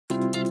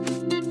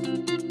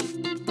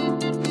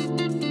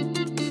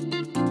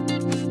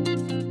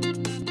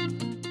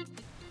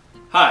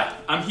Hi,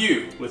 I'm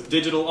Hugh with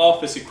Digital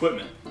Office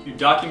Equipment, your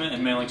document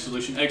and mailing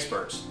solution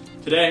experts.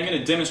 Today I'm going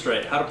to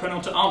demonstrate how to print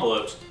onto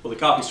envelopes with a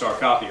CopyStar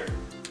copier.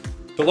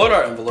 To load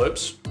our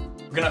envelopes,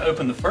 we're going to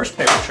open the first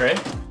paper tray.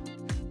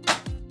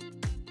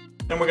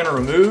 Then we're going to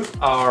remove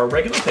our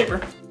regular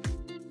paper.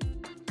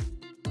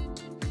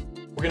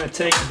 We're going to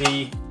take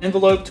the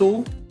envelope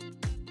tool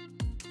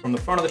from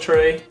the front of the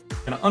tray,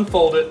 going to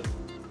unfold it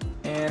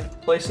and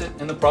place it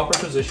in the proper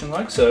position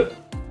like so.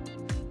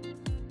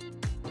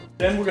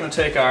 Then we're going to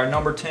take our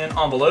number 10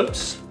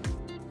 envelopes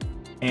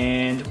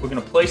and we're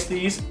going to place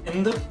these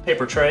in the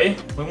paper tray.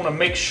 We want to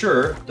make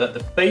sure that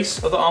the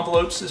face of the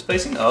envelopes is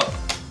facing up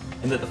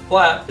and that the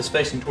flap is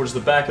facing towards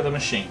the back of the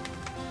machine.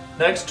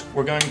 Next,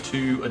 we're going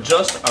to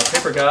adjust our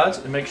paper guides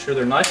and make sure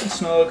they're nice and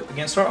snug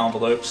against our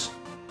envelopes.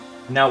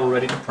 Now we're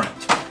ready to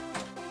print.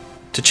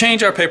 To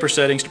change our paper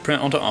settings to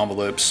print onto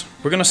envelopes,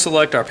 we're going to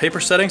select our paper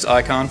settings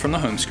icon from the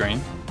home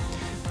screen.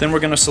 Then we're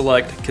going to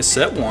select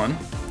Cassette 1.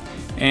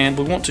 And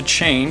we want to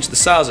change the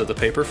size of the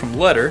paper from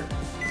letter,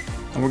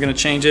 and we're going to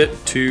change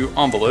it to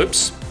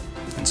envelopes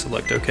and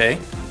select OK.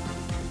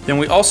 Then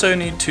we also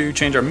need to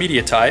change our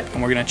media type,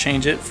 and we're going to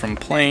change it from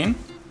plain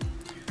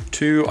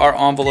to our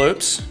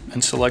envelopes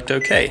and select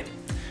OK.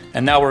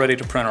 And now we're ready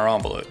to print our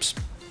envelopes.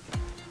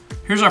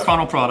 Here's our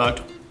final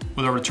product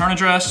with our return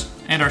address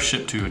and our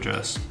ship to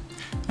address.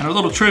 And a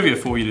little trivia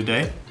for you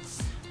today.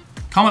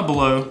 Comment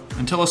below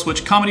and tell us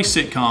which comedy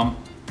sitcom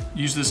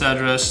used this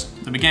address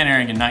that began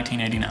airing in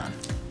 1989.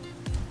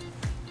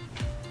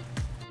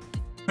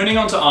 Printing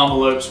onto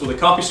envelopes with a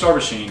CopyStar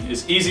machine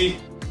is easy,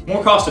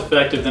 more cost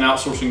effective than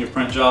outsourcing your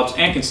print jobs,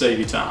 and can save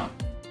you time.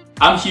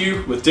 I'm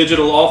Hugh with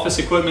Digital Office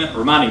Equipment,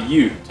 reminding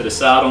you to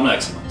decide on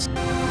excellence.